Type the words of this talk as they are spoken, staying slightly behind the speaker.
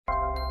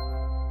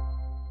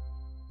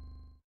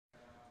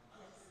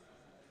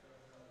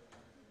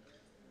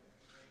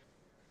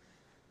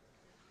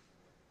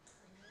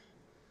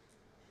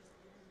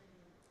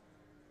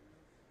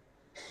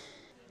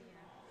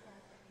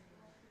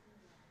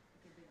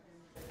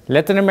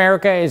Latin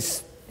America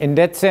is, in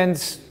that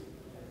sense,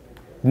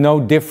 no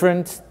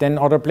different than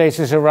other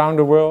places around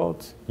the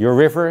world. Your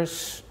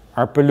rivers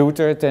are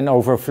polluted and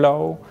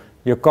overflow.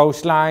 Your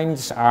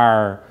coastlines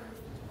are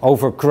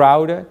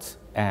overcrowded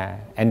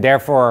and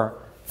therefore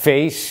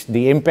face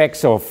the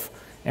impacts of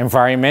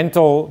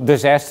environmental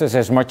disasters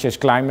as much as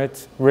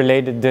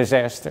climate-related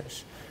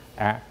disasters.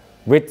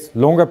 With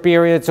longer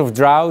periods of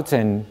drought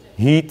and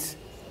heat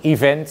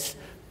events,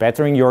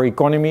 battering your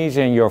economies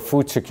and your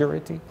food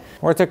security.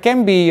 Water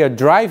can be a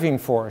driving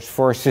force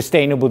for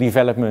sustainable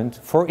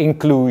development, for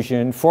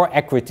inclusion, for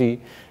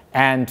equity,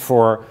 and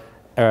for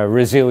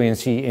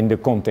resiliency in the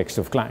context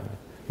of climate.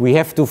 We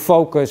have to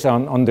focus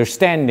on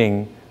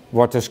understanding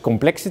water's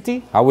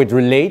complexity, how it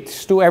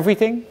relates to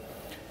everything,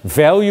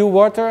 value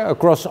water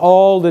across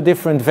all the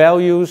different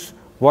values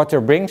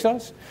water brings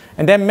us,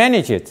 and then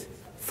manage it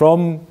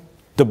from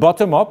the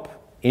bottom up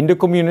in the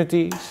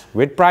communities,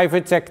 with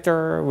private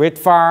sector, with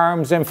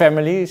farms and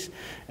families,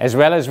 as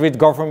well as with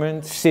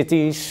governments,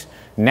 cities,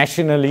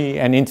 nationally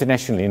and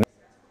internationally.